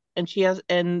killer and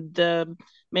the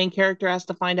main character has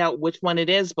to find out which one it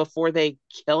is before they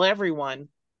kill everyone.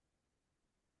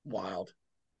 Wild.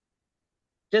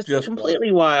 Just Just wild.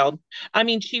 completely wild. I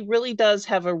mean, she really does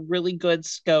have a really good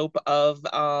scope of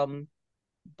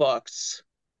books.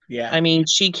 Yeah. I mean,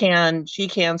 she can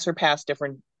surpass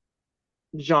different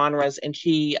genres and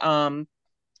she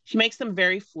makes them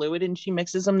very fluid and she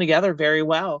mixes them together very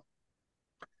well.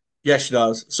 Yeah, she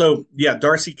does. So yeah,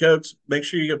 Darcy Coates, make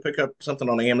sure you go pick up something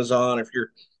on Amazon if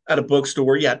you're at a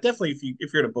bookstore. Yeah, definitely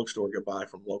if you're at a bookstore, go buy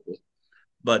from local.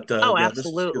 But Oh, yeah,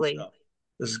 this is good absolutely. stuff.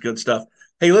 This is good stuff.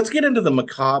 Hey, let's get into the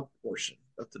macabre portion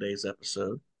of today's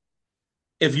episode.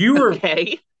 If you were,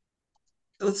 Okay.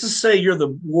 let's just say you're the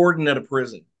warden at a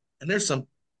prison, and there's some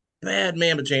bad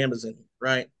mamma jammas in here,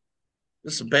 right?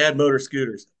 There's some bad motor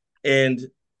scooters, and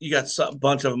you got a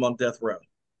bunch of them on death row.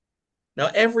 Now,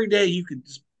 every day you could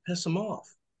just piss them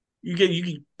off. You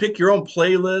can pick your own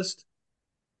playlist.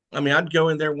 I mean, I'd go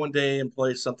in there one day and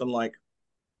play something like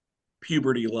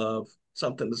Puberty Love,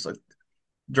 something that's like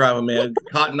drive them mad,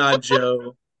 Cotton Eye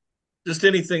Joe, just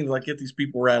anything like get these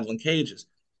people rattling cages.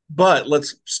 But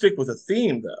let's stick with a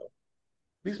theme though.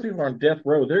 These people are on death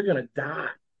row. They're gonna die.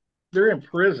 They're in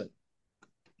prison.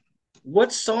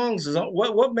 What songs is on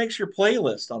what makes your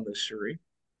playlist on this, Shuri?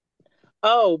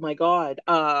 Oh my God.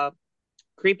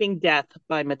 Creeping Death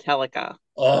by Metallica.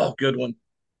 Oh, good one.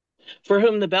 For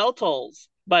Whom the Bell Tolls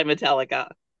by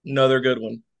Metallica. Another good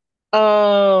one.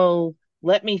 Oh,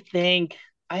 let me think.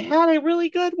 I had a really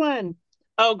good one.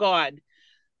 Oh God.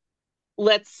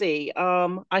 Let's see.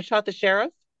 I Shot the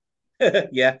Sheriff.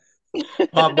 Yeah.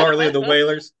 Bob Marley and the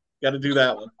Wailers. Got to do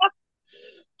that one.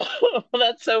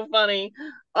 That's so funny.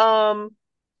 Um,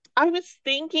 I was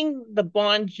thinking the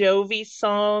Bon Jovi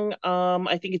song.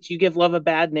 I think it's "You Give Love a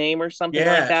Bad Name" or something like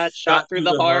Yeah. that. Shot Shot through through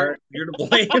the the heart. heart. You're to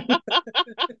blame.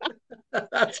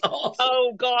 That's awesome.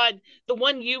 Oh God, the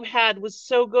one you had was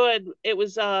so good. It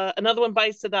was Another One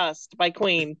Bites the Dust by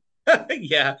Queen.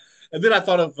 Yeah. And then I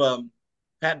thought of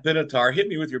Pat Benatar. Hit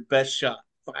me with your best shot.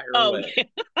 Fire Oh,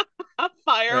 away.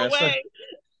 fire Yeah. So away.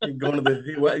 you're going to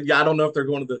the well, yeah, I don't know if they're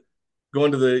going to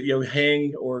the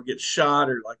hang or get shot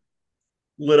or like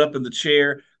lit up in the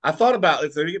chair. I thought about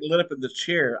if they're getting lit up in the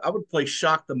chair, I would play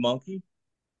Shock the Monkey,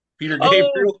 Peter Oh,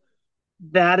 Gabriel,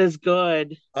 that is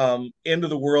good. End of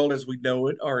the World as We Know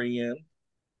It, REM. Um,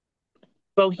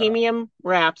 Bohemian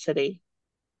Rhapsody.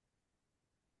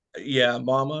 yeah,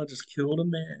 Mama just killed a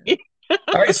man.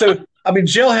 All right, so I mean,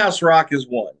 Jailhouse Rock is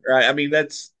one, right? I mean,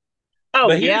 Oh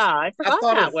but yeah, here's I I forgot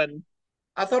thought that of one.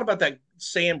 I thought about that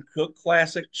Sam Cooke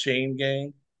classic, Chain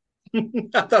Gang.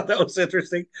 I thought that was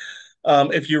interesting.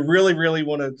 If you really, really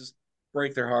want to just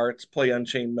break their hearts, play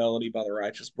Unchained Melody by the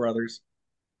Righteous Brothers.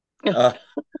 Uh,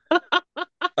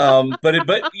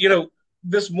 but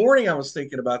this morning I was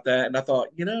thinking about that, and I thought,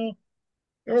 remember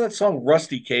that song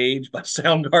 "Rusty Cage" by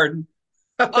Soundgarden?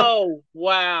 I thought Oh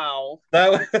wow.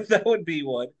 that would be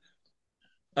one.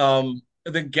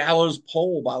 The Gallows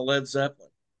Pole by Led Zeppelin.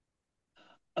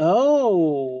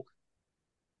 Oh,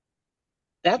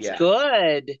 that's Yeah.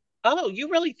 good. Oh, you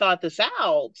really thought this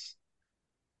out.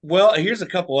 Well, here's a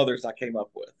couple others I came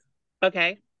up with.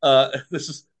 Okay. This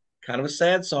is kind of a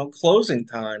sad song, "Closing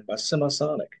Time" by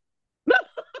Semisonic.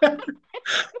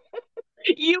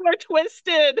 You are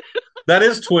twisted. That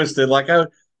is twisted.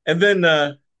 And then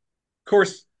of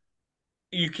course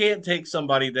you can't take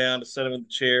somebody down to set them in the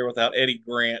chair without Eddie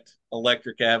Grant,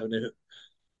 Electric Avenue.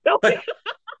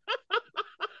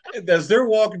 As they're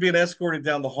walking, being escorted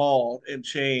down the hall in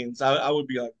chains, I would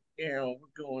be like, yeah,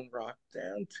 we're going rock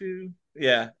down to.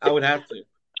 Yeah, I would have to.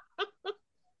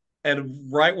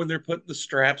 And right when they're putting the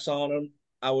straps on them,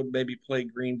 I would maybe play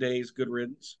Green Day's Good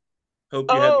Riddance.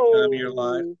 Hope you had the time of your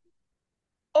life.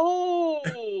 Oh,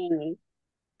 oh,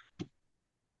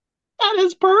 that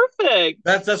is perfect.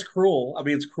 That's cruel. I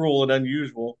mean, it's cruel and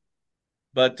unusual.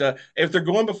 But if they're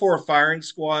going before a firing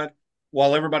squad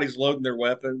while everybody's loading their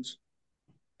weapons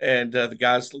and the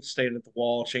guys standing at the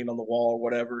wall, chained on the wall or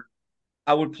whatever,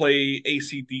 I would play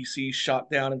AC/DC Shot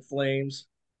Down in Flames.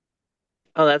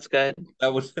 Oh, that's good.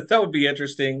 That would be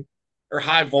interesting. Or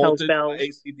High Hell's Voltage by Bells.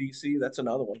 AC/DC. That's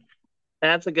another one.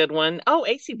 That's a good one. Oh,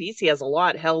 ACDC has a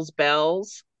lot. Hell's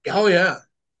Bells. Oh yeah.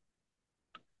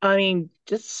 I mean,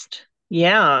 just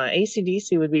yeah,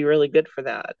 ACDC would be really good for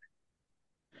that.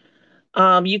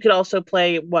 You could also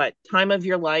play what? Time of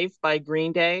Your Life by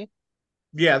Green Day.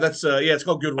 Yeah, yeah, it's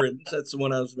called Good Riddance. That's the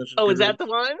one I was mentioning. Oh, Good is that Riddance. the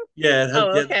one? Yeah, and hope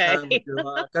Oh, you had the okay. time of your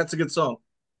life. That's a good song.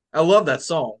 I love that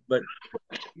song. But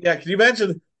yeah, can you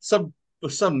imagine some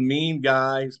mean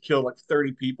guy who's killed like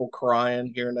 30 people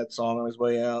crying hearing that song on his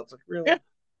way out? It's like, really?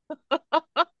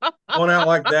 Going out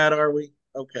like that, are we?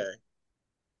 Okay.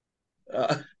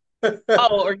 Uh,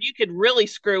 Oh, or you could really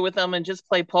screw with them and just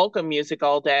play polka music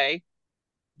all day.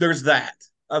 there's that.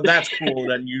 That's cool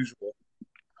and unusual.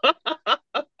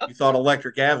 You thought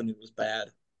Electric Avenue was bad.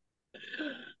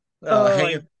 Oh my,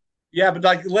 Hanging. Yeah, but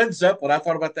like Led Zeppelin, I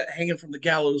thought about that hanging from the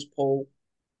gallows pole.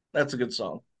 That's a good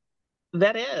song.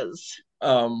 that is.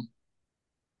 Um,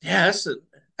 yeah,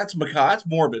 that's macabre. That's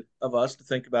morbid of us to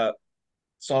think about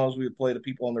songs we would play to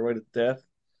people on their way to death.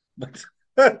 But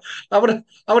I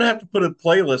would have to put a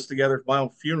playlist together for my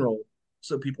own funeral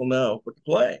so people know what to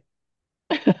play.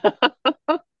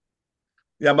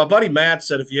 Yeah, my buddy Matt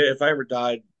said if I ever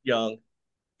died young,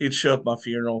 he'd show up at my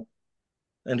funeral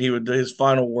and he would do his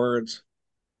final words.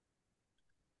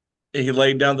 He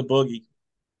laid down the boogie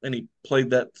and he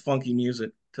played that funky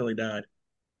music till he died.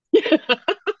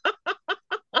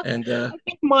 And I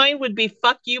think mine would be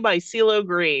 "Fuck You" by CeeLo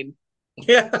Green.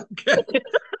 yeah, okay.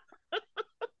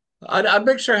 I'd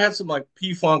make sure I had some like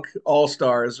P Funk All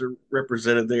Stars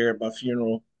represented there at my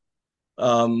funeral.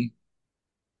 Um,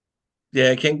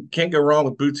 yeah, can't go wrong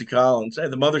with Bootsy Collins. Hey,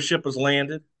 the mothership has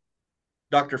landed.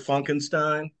 Dr.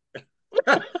 Funkenstein.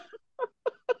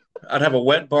 I'd have a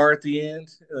wet bar at the end.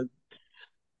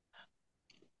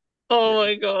 Oh Yeah.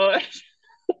 my gosh,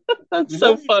 We that's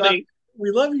so love you, Doc. funny.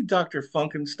 We love you, Dr.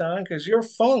 Funkenstein, because your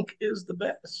funk is the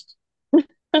best.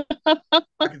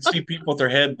 I can see people with their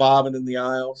head bobbing in the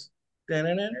aisles.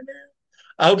 Da-na-na-na-na.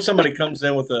 I hope somebody comes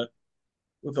in with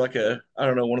like a I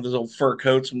don't know one of those old fur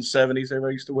coats from the '70s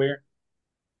everybody used to wear,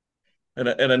 and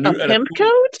a A new and a pimp cool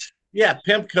coat? yeah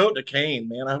pimp coat and a cane.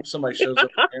 Man, I hope somebody shows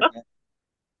up wearing that,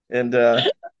 and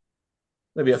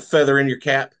maybe a feather in your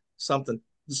cap, something,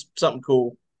 just something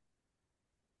cool,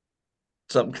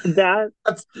 something. That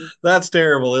that's that's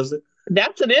terrible, isn't it?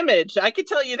 that's an image. I can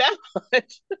tell you that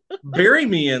much. Bury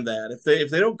me in that if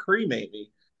they don't cremate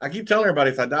me. I keep telling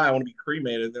everybody if I die, I want to be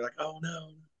cremated. They're like, oh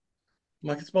no. I'm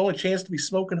like, it's my only chance to be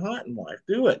smoking hot in life.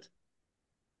 Do it.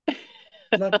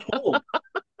 I'm not cold.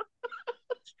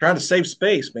 Just trying to save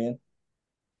space, man.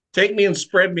 Take me and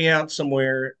spread me out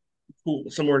somewhere cool,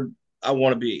 somewhere I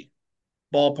want to be.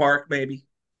 Ballpark, maybe.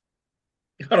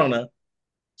 I don't know.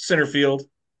 Center field.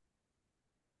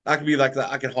 I could be like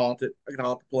that. I could haunt it. I could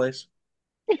haunt the place.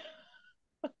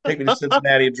 Take me to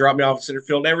Cincinnati and drop me off at center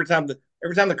field. And every time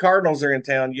the Cardinals are in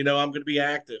town, I'm going to be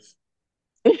active.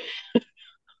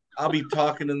 I'll be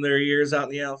talking in their ears out in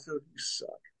the outfield. You suck.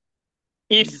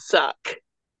 You You, suck.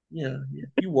 yeah,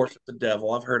 you worship the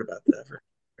devil. I've heard about that. Heard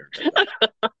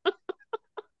about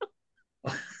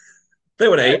that. They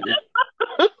would hate me.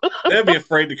 They'd be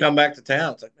afraid to come back to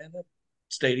town. It's like, man, that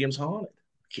stadium's haunted.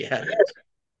 Yeah, it is.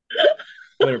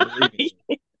 Better believe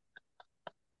it.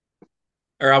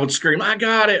 Or I would scream, I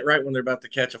got it, right when they're about to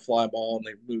catch a fly ball and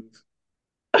they move.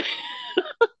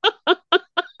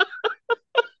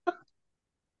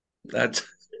 That's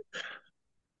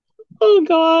Oh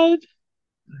God.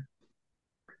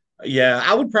 yeah,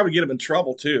 I would probably get them in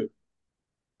trouble too.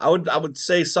 I would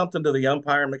say something to the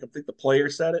umpire and make them think the player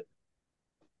said it,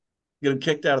 get them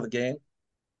kicked out of the game.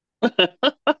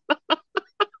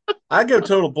 I'd go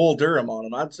total Bull Durham on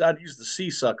them. I'd use the sea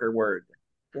sucker word.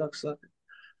 Duck sucker.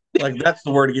 Like that's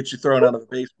the word to get you thrown out of a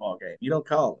baseball game. You don't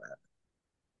call them that.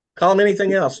 Call them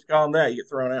anything else. Call them that, you get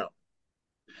thrown out.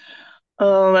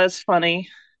 Oh, that's funny.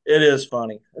 It is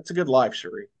funny. It's a good life,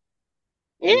 Cherie.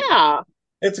 And Yeah.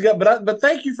 It's good, but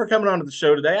thank you for coming on to the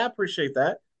show today. I appreciate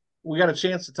that. We got a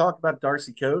chance to talk about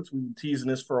Darcy Coates. We've been teasing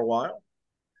this for a while,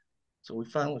 so we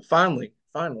finally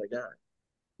got it.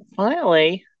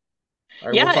 Finally. All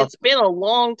right, we'll Yeah, talk. it's been a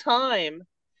long time.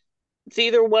 It's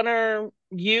either one or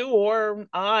you or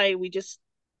I. We just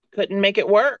couldn't make it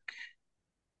work.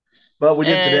 But we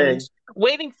did And today.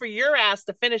 waiting for your ass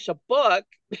to finish a book.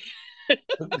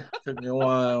 Took me a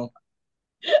while.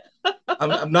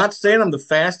 I'm not saying I'm the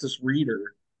fastest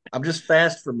reader. I'm just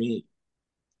fast for me.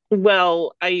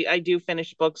 Well, I do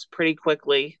finish books pretty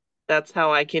quickly. That's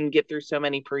how I can get through so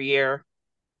many per year.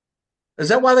 Is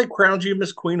that why they crowned you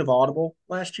Miss Queen of Audible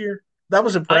last year? That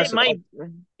was I impressive. might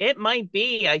it might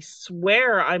be. I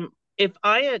swear I'm if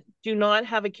I do not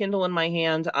have a Kindle in my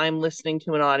hand, I'm listening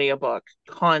to an audiobook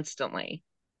constantly.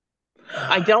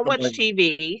 I I don't don't watch blame you.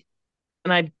 TV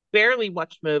and I barely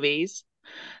watch movies.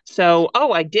 So,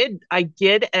 oh, I did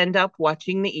end up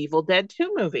watching the Evil Dead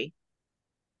 2 movie.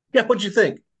 Yeah, what'd you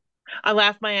think? I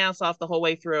laughed my ass off the whole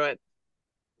way through it.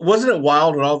 Wasn't it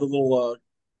wild when all the little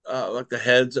like the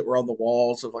heads that were on the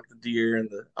walls of like the deer and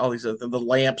all these other the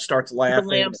lamp starts The laughing.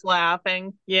 lamps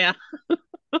laughing. Yeah.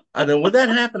 I know when that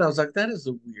happened, I was like, that is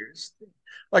the weirdest thing.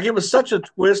 Like it was such a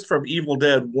twist from Evil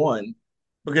Dead 1,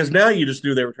 because now you just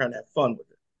knew they were trying to have fun with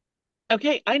it.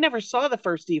 Okay, I never saw the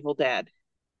first Evil Dead.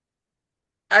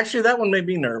 Actually, that one made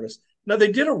me nervous. No,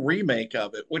 they did a remake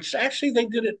of it, which actually they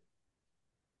did it.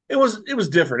 It was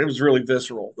different. It was really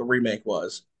visceral. The remake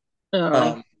was.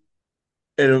 Oh.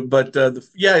 Um, but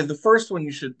yeah, the first one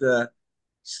you should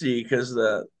see because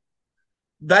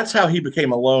that's how he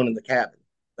became alone in the cabin.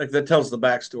 Like that tells the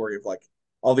backstory of like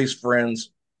all these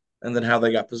friends, and then how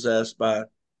they got possessed by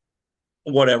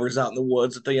whatever's out in the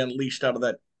woods that they unleashed out of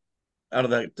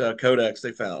that codex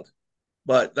they found.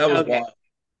 But that was Okay. wild.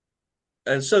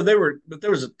 And so but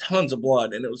there was tons of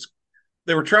blood, and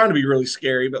they were trying to be really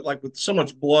scary, but like with so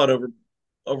much blood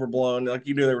overblown, like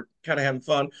you knew they were kind of having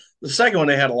fun. The second one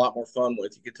they had a lot more fun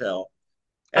with, you could tell,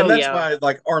 and Oh that's yeah. why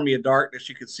like Army of Darkness,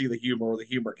 you could see the humor where the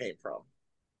humor came from.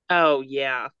 Oh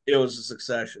yeah. It was a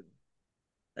succession,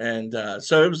 and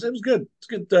so it was good. It's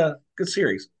good, good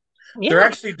series. They're Yeah.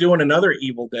 actually doing another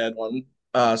Evil Dead one.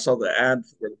 Saw the ad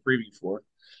for the preview for,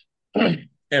 and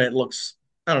it looks.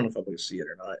 I don't know if I'm going to see it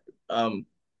or not.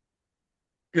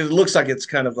 Because it looks like it's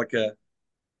kind of like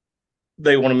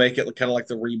they want to make it kind of like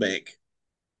the remake,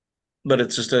 but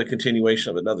it's just a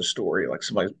continuation of another story. Like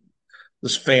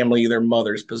this family, their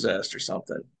mother's possessed or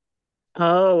something.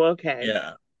 Oh, okay.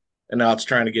 Yeah, and now it's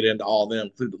trying to get into all of them,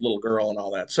 include the little girl and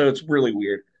all that. So it's really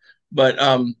weird. But I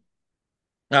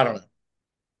don't know.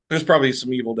 There's probably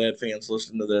some Evil Dead fans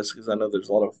listening to this because I know there's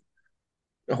a lot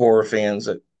of horror fans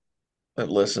that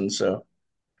listen. So,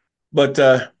 but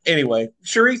anyway,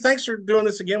 Cherie, thanks for doing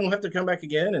this again. We'll have to come back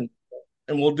again and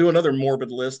we'll do another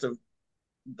morbid list of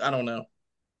I don't know.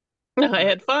 I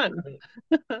had fun.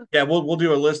 Yeah, we'll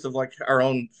do a list of like our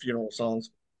own funeral songs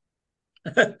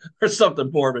or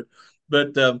something morbid.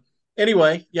 But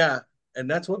anyway, yeah, and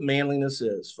that's what manliness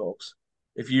is, folks.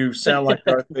 If you sound like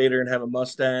Darth Vader and have a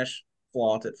mustache,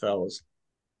 flaunt it, fellas.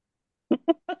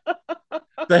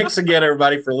 Thanks again,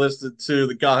 everybody, for listening to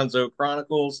the Gonzo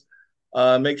Chronicles.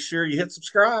 Make sure you hit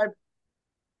subscribe,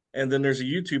 and then there's a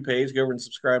YouTube page. Go over and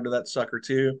subscribe to that sucker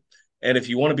too. And if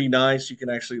you want to be nice, you can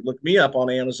actually look me up on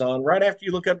Amazon right after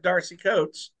you look up Darcy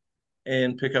Coates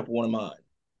and pick up one of mine.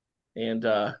 And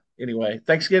anyway,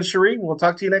 thanks again, Cherie. We'll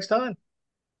talk to you next time.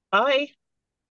 Bye.